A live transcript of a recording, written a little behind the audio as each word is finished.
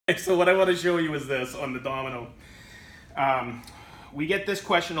So what I want to show you is this on the domino. We get this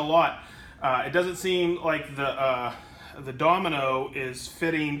question a lot. It doesn't seem like the domino is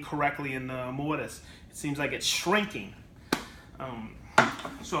fitting correctly in the mortise. It seems like it's shrinking.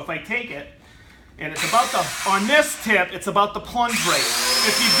 So if I take it, and it's about on this tip, it's about the plunge rate.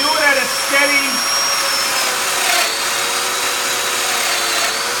 If you do it at a steady,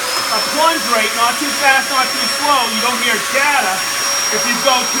 plunge rate, not too fast, not too slow, you don't hear chatter. If you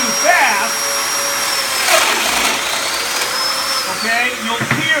go too fast, okay, you'll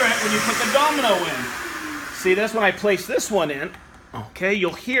hear it when you put the domino in. See this? When I place this one in, okay,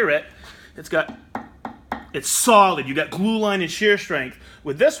 you'll hear it. It's solid. You got glue line and shear strength.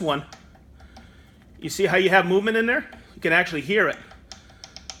 With this one, you see how you have movement in there? You can actually hear it.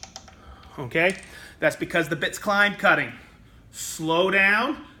 Okay? That's because the bit's climb cutting. Slow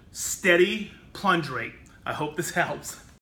down, steady plunge rate. I hope this helps.